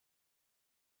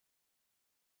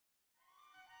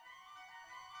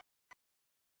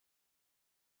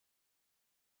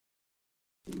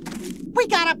We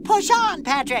gotta push on,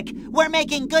 Patrick. We're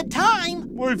making good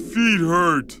time. My feet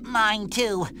hurt. Mine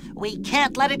too. We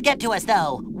can't let it get to us,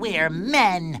 though. We're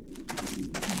men.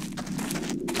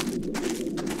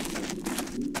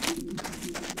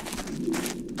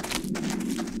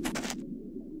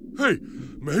 Hey,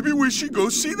 maybe we should go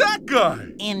see that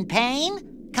guy. In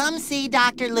pain? Come see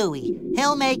Dr. Louie.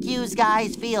 He'll make yous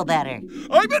guys feel better.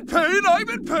 I'm in pain, I'm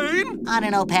in pain. I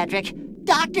don't know, Patrick.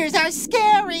 Doctors are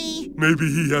scary.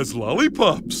 Maybe he has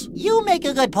lollipops. You make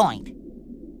a good point.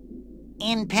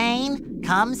 In pain?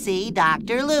 Come see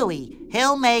Dr. Louie.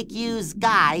 He'll make yous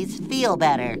guys feel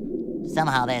better.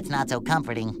 Somehow that's not so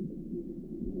comforting.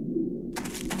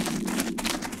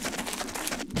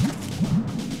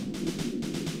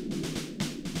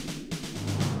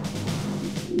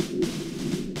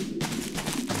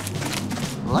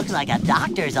 Looks like a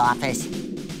doctor's office.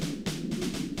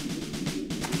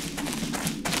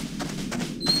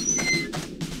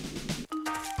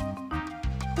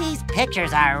 These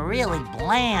pictures are really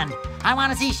bland. I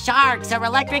want to see sharks or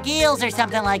electric eels or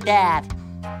something like that.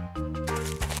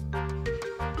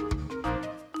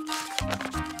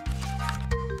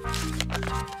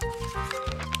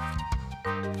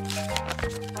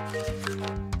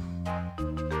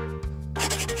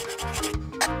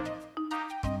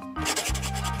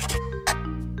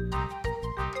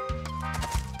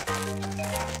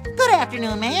 Good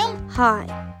afternoon, ma'am. Hi.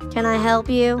 Can I help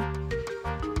you?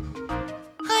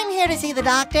 I'm here to see the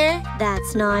doctor.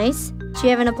 That's nice. Do you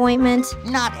have an appointment?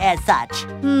 Not as such.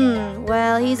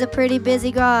 Well, he's a pretty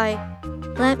busy guy.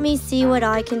 Let me see what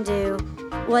I can do.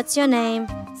 What's your name?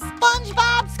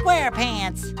 SpongeBob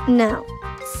SquarePants. No.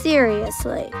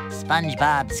 Seriously.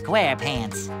 SpongeBob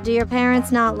SquarePants. Do your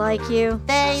parents not like you?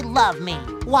 They love me.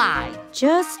 Why?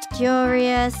 Just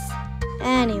curious.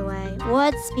 Anyway,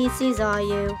 what species are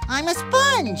you? I'm a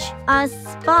sponge. A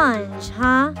sponge,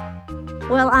 huh?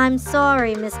 Well, I'm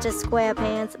sorry, Mr.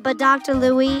 SquarePants, but Dr.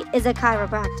 Louie is a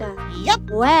chiropractor. Yup.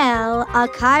 Well, a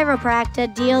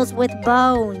chiropractor deals with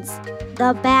bones,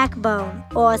 the backbone,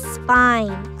 or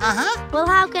spine. Uh-huh. Well,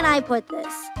 how can I put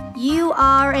this? You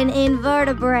are an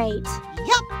invertebrate.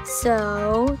 Yup.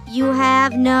 So, you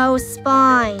have no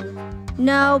spine,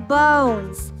 no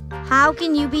bones. How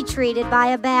can you be treated by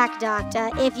a back doctor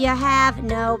if you have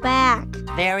no back?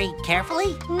 Very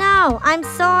carefully? No, I'm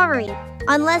sorry.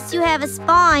 Unless you have a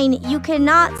spine, you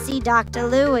cannot see Dr.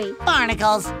 Louie.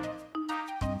 Barnacles.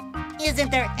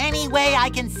 Isn't there any way I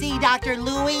can see Dr.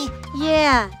 Louie?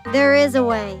 Yeah, there is a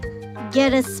way.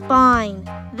 Get a spine.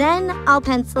 Then I'll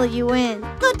pencil you in.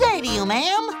 Good day to you,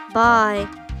 ma'am. Bye.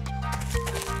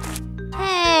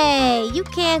 Hey, you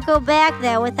can't go back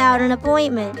there without an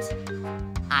appointment.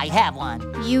 I have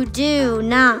one. You do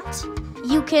not.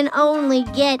 You can only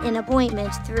get an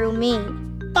appointment through me.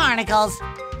 Barnacles.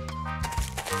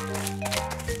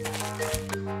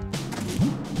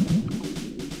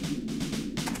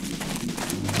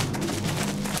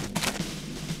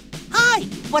 Hi,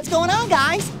 what's going on,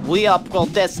 guys? We are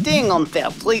protesting unfair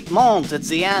treatment at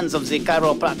the hands of the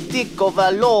chiropractic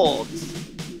overlords.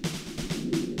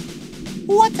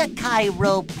 What's a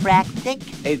chiropractic?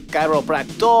 A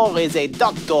chiropractor is a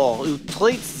doctor who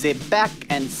treats the back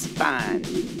and spine.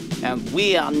 And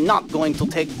we are not going to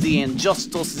take the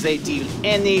injustice they deal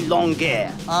any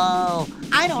longer. Oh,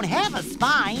 I don't have a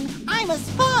spine. I'm a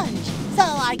sponge. So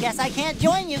I guess I can't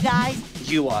join you guys.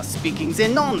 You are speaking the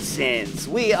nonsense.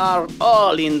 We are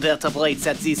all invertebrates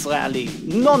at this rally.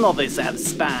 None of us have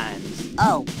spines.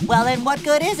 Oh, well then what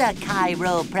good is a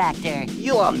chiropractor?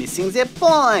 You are missing the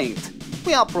point.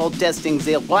 We are protesting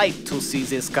the right to see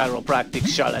this chiropractic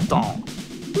charlatan.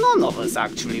 None of us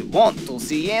actually want to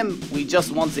see him. We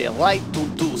just want the right to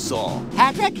do so.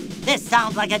 Patrick, this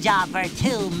sounds like a job for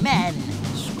two men.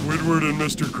 Squidward and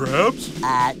Mr. Krabs?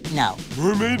 No.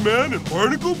 Mermaid Man and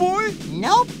Barnacle Boy?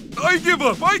 Nope. I give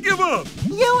up, I give up!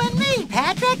 You and me,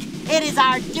 Patrick. It is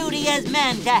our duty as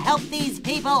men to help these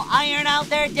people iron out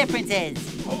their differences.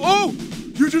 Oh,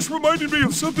 you just reminded me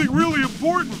of something really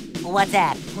important. What's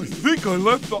that? I think I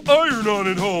left the iron on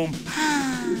at home.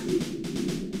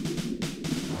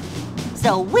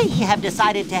 So we have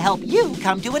decided to help you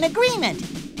come to an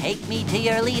agreement. Take me to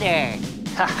your leader.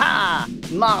 Ha-ha!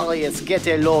 Marius, get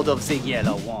a load of the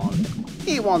yellow one.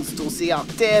 He wants to see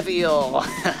Octavio.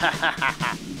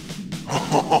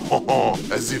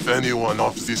 As if anyone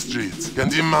off the streets can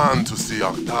demand to see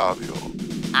Octavio.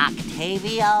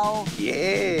 Octavio?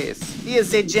 Yes, he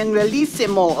is a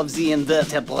generalissimo of the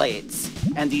invertebrates.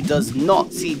 And he does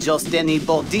not see just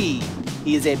anybody.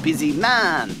 He is a busy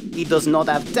man. He does not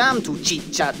have time to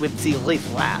chit-chat with the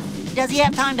riffraff. Does he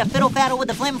have time to fiddle-faddle with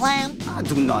the flim-flam?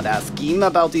 Do not ask him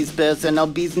about his personal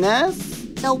business.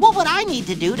 So what would I need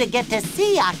to do to get to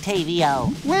see Octavio?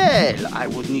 Well, I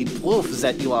would need proof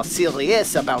that you are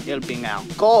serious about helping our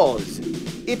cause.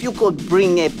 If you could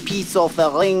bring a peace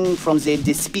offering from the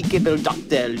despicable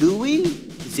Dr. Louis,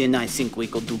 then I think we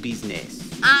could do business.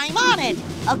 I'm on it!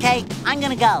 Okay, I'm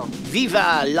gonna go.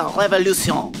 Viva la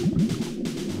révolution!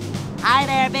 Hi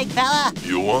there, big fella.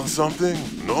 You want something?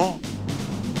 No?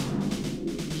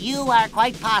 You are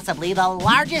quite possibly the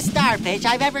largest starfish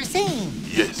I've ever seen.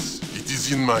 Yes, it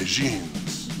is in my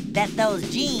genes. Bet those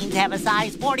jeans have a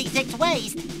size 46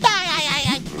 waist.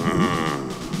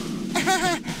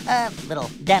 Little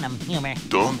denim humor.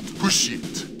 Don't push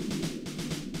it.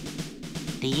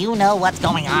 Do you know what's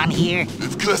going on here?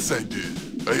 Of course I do.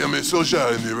 I am a soldier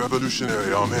in the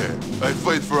Revolutionary Army. I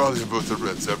fight for all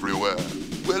invertebrates everywhere.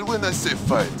 Well, when I say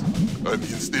fight, I mean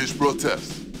stage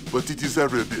protest. But it is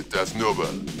every bit as noble.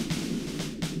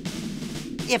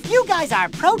 If you guys are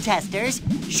protesters,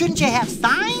 shouldn't you have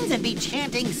signs and be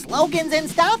chanting slogans and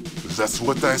stuff? That's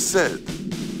what I said.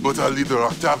 But our leader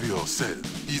Octavio said,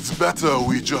 it's better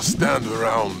we just stand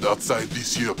around outside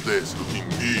this here place looking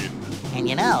mean. And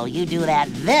you know, you do that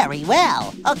very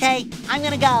well. Okay, I'm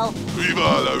gonna go. Viva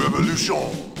la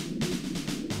Révolution!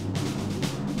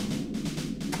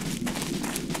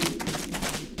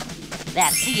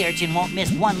 That sea urchin won't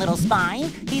miss one little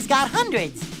spine. He's got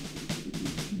hundreds.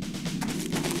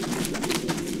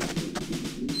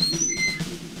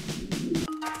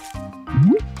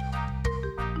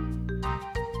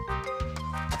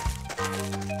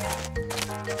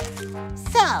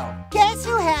 So, guess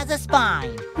who has a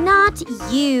spine? Not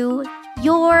you.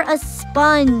 You're a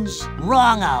sponge.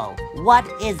 Wrong-o. What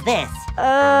is this?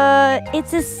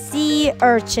 It's a sea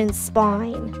urchin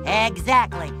spine.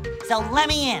 Exactly. So let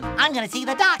me in. I'm gonna see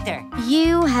the doctor.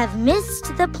 You have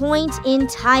missed the point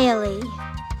entirely.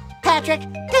 Patrick,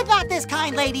 did not this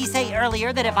kind lady say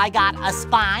earlier that if I got a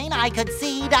spine, I could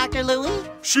see Dr. Louis?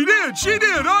 She did,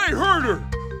 I heard her.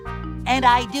 And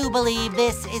I do believe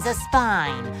this is a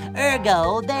spine.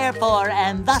 Ergo, therefore,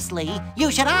 and thusly, you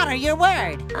should honor your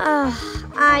word.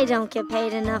 I don't get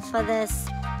paid enough for this.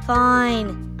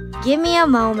 Fine. Give me a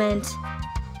moment.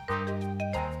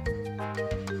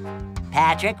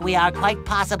 Patrick, we are quite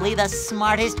possibly the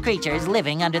smartest creatures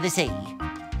living under the sea.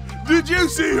 Did you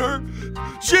see her?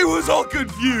 She was all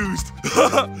confused.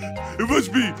 It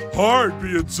must be hard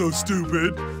being so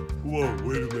stupid. Whoa,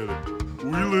 wait a minute.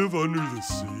 We live under the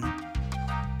sea?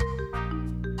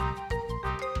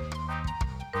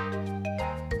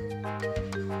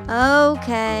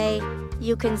 Okay.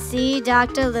 You can see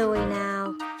Dr. Louis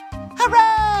now.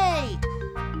 Hooray!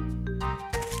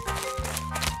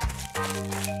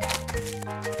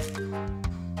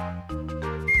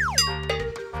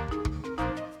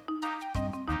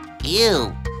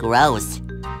 Ew, gross.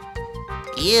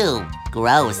 Ew,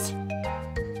 gross.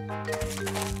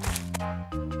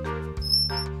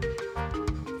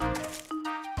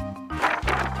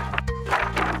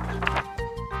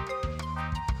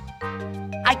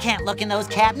 I can't look in those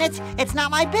cabinets. It's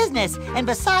not my business. And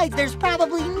besides, there's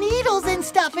probably needles and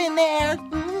stuff in there.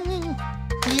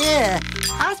 Yeah,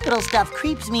 hospital stuff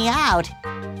creeps me out.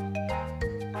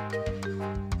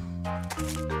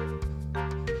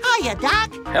 Hiya,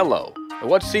 Doc. Hello.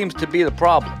 What seems to be the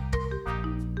problem?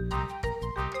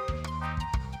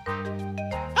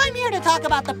 I'm here to talk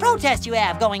about the protest you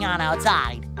have going on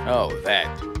outside. Oh, that.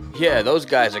 Yeah, those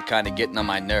guys are kind of getting on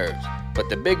my nerves. But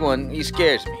the big one, he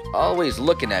scares me. Always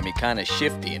looking at me kind of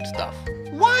shifty and stuff.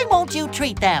 Why won't you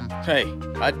treat them? Hey,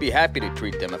 I'd be happy to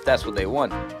treat them if that's what they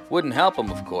want. Wouldn't help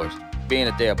them, of course, being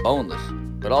that they are boneless.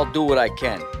 But I'll do what I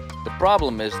can. The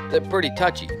problem is, they're pretty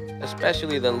touchy,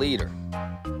 especially the leader.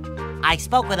 I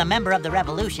spoke with a member of the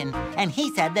revolution, and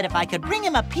he said that if I could bring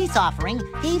him a peace offering,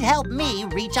 he'd help me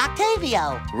reach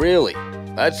Octavio. Really?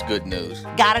 That's good news.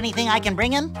 Got anything I can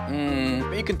bring him?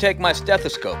 You can take my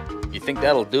stethoscope. You think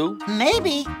that'll do?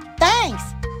 Maybe. Thanks.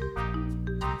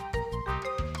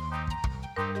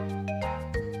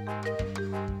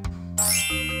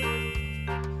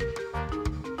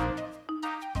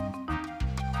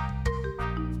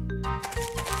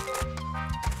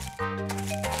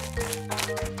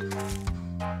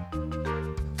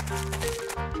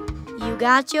 You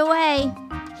got your way.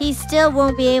 He still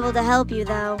won't be able to help you,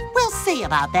 though. We'll see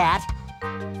about that.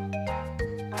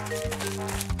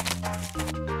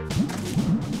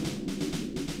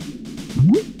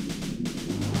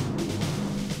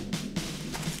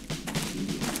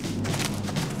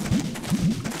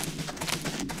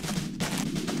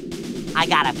 I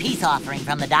got a peace offering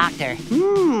from the doctor.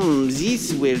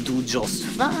 This will do just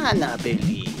fine, I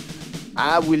believe.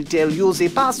 I will tell you the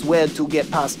password to get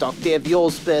past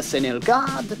Octavio's personal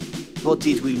guard. but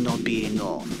it will not be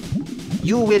enough.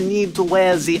 You will need to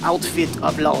wear the outfit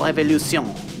of La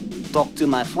Revolution. Talk to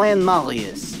my friend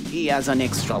Marius. He has an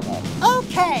extra one.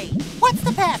 Okay, what's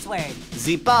the password?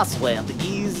 The password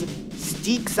is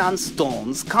sticks and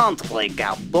stones can't break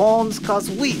our bones cause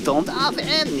we don't have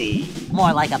any.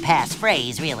 More like a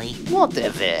passphrase, really.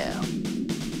 Whatever.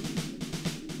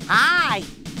 Hi,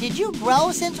 did you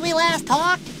grow since we last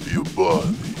talked? You bought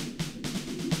me.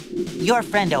 Your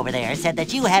friend over there said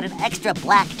that you had an extra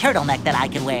black turtleneck that I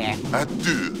could wear. I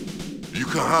do. You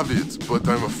can have it, but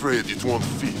I'm afraid it won't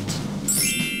fit.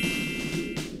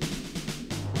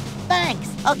 Thanks.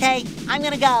 Okay, I'm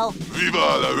gonna go. Viva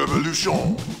la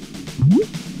Revolution!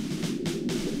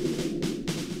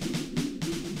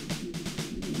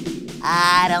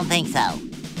 I don't think so.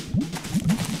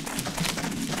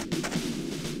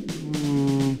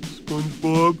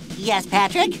 SpongeBob, Yes,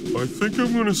 Patrick? I think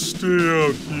I'm gonna stay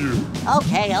out here.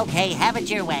 Okay, have it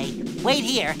your way. Wait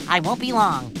here, I won't be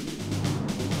long.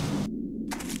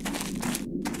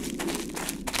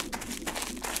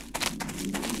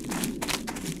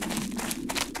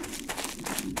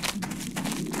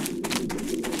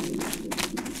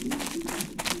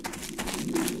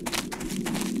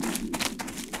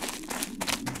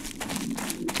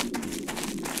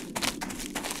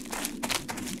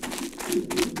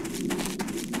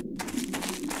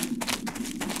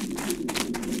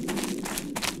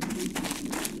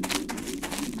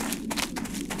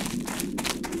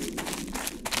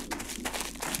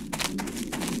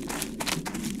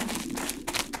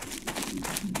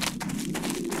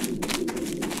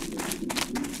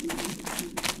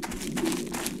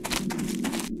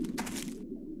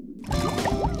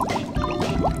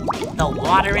 The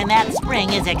water in that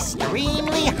spring is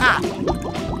extremely hot.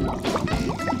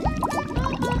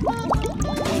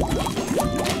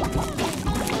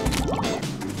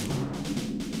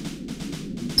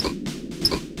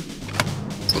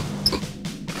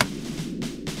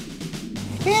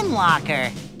 Fin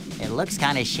locker. It looks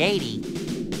kind of shady.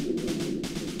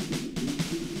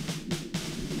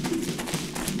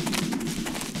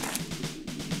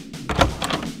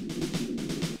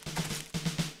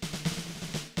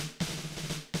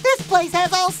 This place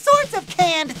has all sorts of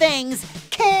canned things.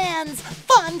 Cans,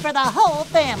 fun for the whole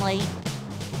family.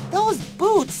 Those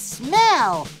boots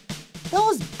smell.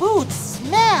 Those boots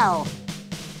smell.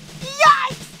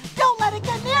 Yikes! Don't let it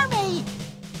get near me!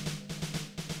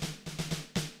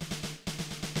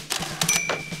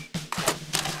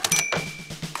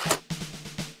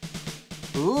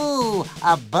 Ooh,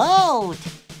 a boat.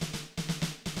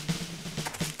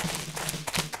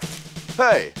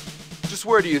 Hey, just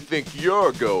where do you think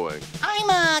you're going?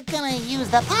 I'm gonna use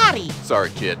the potty. Sorry,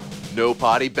 kid. No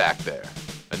potty back there.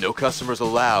 And no customers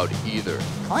allowed either.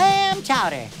 Clam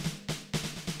chowder.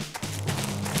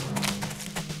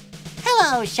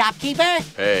 Hello, shopkeeper.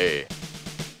 Hey.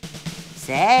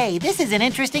 Say, this is an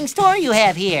interesting store you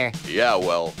have here. Yeah,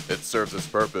 well, it serves its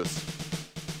purpose.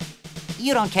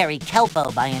 You don't carry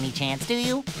kelpo by any chance, do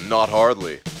you? Not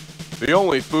hardly. The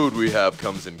only food we have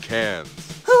comes in cans.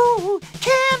 Ooh,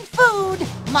 canned food!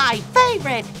 My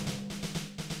favorite!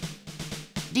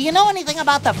 Do you know anything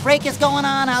about the fracas going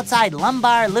on outside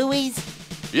Lumbar Louie's?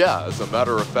 Yeah, as a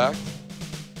matter of fact,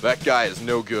 that guy is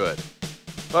no good.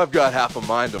 I've got half a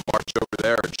mind to march over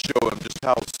there and show him just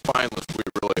how spineless we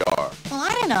really are. Well, I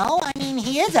don't know. I mean,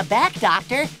 he is a back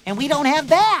doctor, and we don't have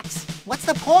backs. What's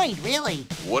the point, really?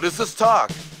 What is this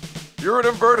talk? You're an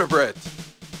invertebrate.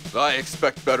 I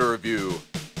expect better of you.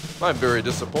 I'm very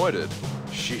disappointed.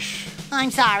 Sheesh. I'm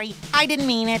sorry. I didn't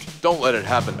mean it. Don't let it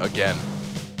happen again.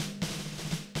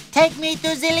 Take me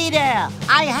to the leader.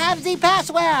 I have the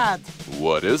password.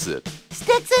 What is it?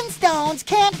 Sticks and stones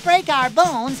can't break our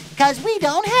bones because we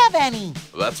don't have any.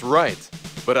 That's right.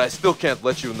 But I still can't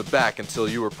let you in the back until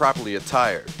you are properly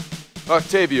attired.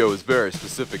 Octavio is very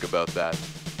specific about that.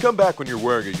 Come back when you're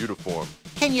wearing a uniform.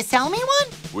 Can you sell me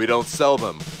one? We don't sell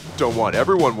them. Don't want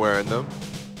everyone wearing them.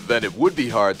 Then it would be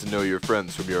hard to know your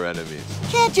friends from your enemies.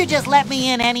 Can't you just let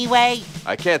me in anyway?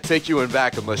 I can't take you in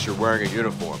back unless you're wearing a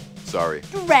uniform. Sorry.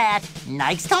 Rat,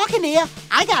 nice talking to you.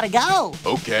 I gotta go.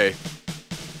 Okay.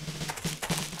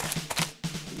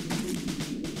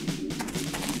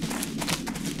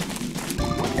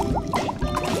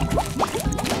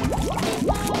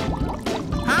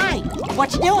 Hi,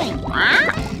 what you doing?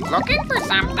 Looking for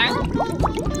something?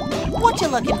 What you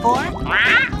looking for?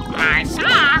 My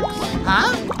socks.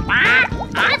 Huh?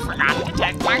 I forgot to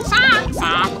take my socks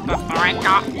off before I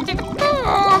got into the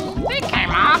pool. They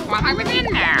came off while I was in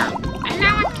there, and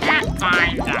now I can't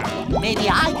find them. Maybe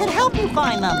I could help you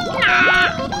find them.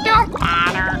 Nah, don't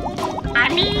bother. I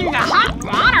mean, the hot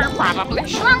water probably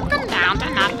shrunk them down to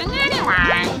nothing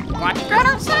anyway. What good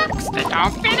are socks that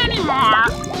don't fit anymore?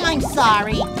 I'm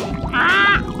sorry.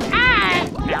 Hey,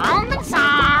 they're only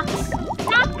socks.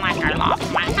 Not like I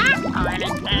lost my hat or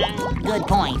anything. Good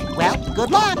point. Well, good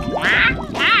luck.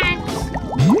 Thanks.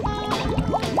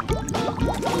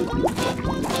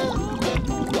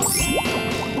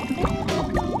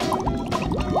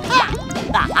 Ha!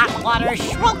 The hot water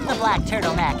shrunk the black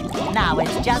turtleneck. Now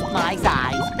it's just my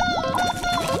size.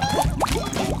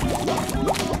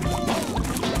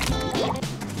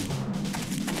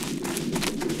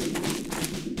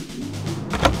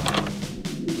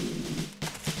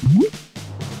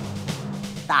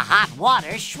 The hot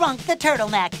water shrunk the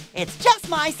turtleneck. It's just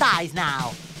my size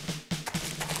now.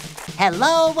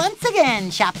 Hello once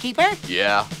again, shopkeeper.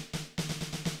 Yeah?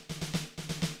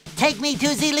 Take me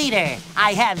to the leader.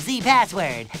 I have the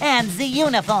password and the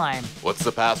uniform. What's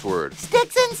the password?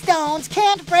 Sticks and stones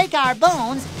can't break our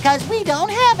bones, 'cause we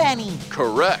don't have any.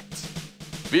 Correct.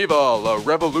 Viva la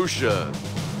revolution.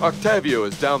 Octavio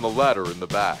is down the ladder in the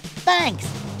back. Thanks.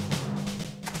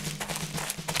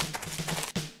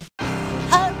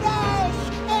 Hooray!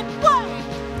 It worked!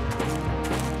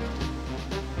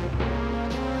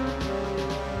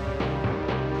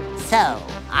 So,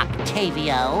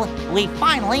 Octavio, we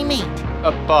finally meet.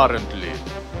 Apparently.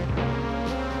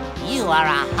 You are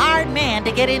a hard man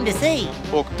to get in to see.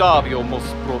 Octavio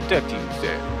must protect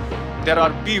himself. There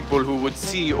are people who would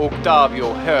see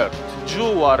Octavio hurt.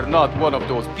 You are not one of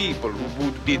those people who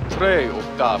would betray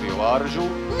Octavio, are you?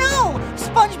 No!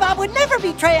 SpongeBob would never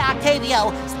betray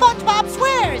Octavio! SpongeBob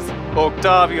swears!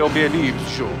 Octavio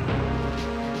believes you.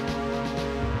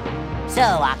 So,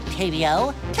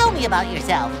 Octavio, tell me about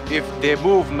yourself. If the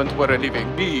movement were a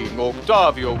living being,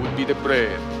 Octavio would be the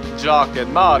brain. Jack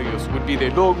and Marius would be the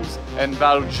lungs, and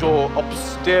Valjo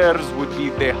upstairs would be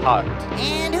the heart.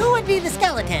 And who would be the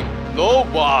skeleton? No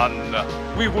one!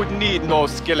 We would need no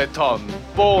skeleton.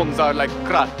 Bones are like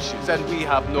crutches, and we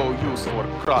have no use for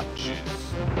crutches.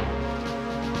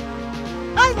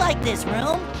 I like this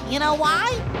room. You know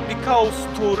why? Because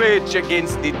to rage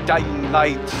against the dying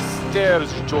light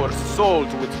stirs your soul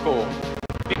to its core.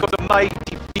 Because a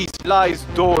mighty beast lies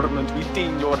dormant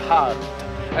within your heart,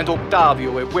 and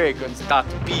Octavio awakens that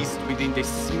beast within the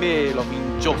smell of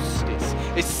injustice.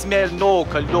 A smell no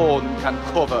cologne can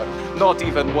cover, not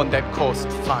even one that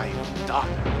costs $5.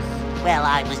 Well,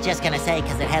 I was just gonna say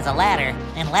 'cause it has a ladder,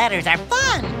 and ladders are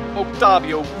fun!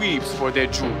 Octavio weeps for the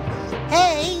truth.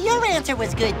 Hey, your answer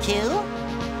was good too.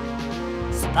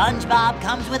 SpongeBob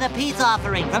comes with a peace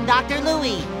offering from Dr.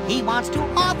 Louie. He wants to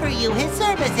offer you his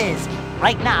services.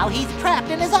 Right now, he's trapped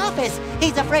in his office.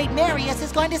 He's afraid Marius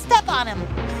is going to step on him.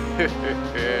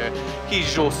 He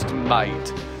just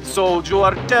might. So you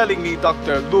are telling me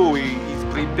Dr. Louie is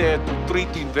prepared to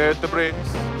treat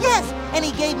invertebrates? Yes, and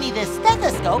he gave me this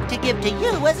stethoscope to give to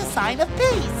you as a sign of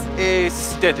peace. A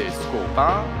stethoscope,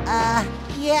 huh?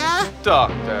 Yeah?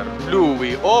 Dr.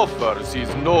 Louie offers his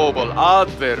noble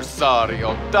adversary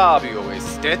Octavio a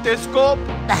stethoscope?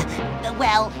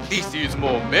 Well... This is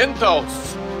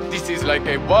momentous. This is like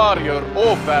a warrior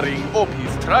offering up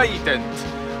his trident.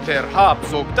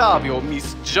 Perhaps Octavio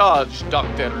misjudged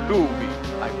Dr. Louie.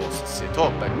 I must set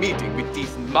up a meeting with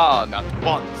this man at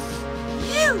once.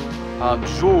 You! And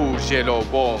you, Yellow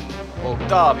One,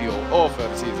 Octavio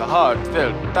offers his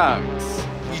heartfelt thanks.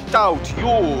 Without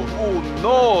you, who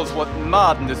knows what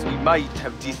madness we might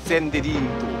have descended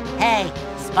into. Hey,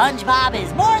 SpongeBob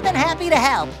is more than happy to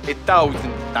help.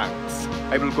 1,000 thanks.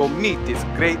 I will go meet this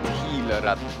great healer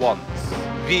at once.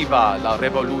 Viva la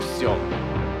revolution!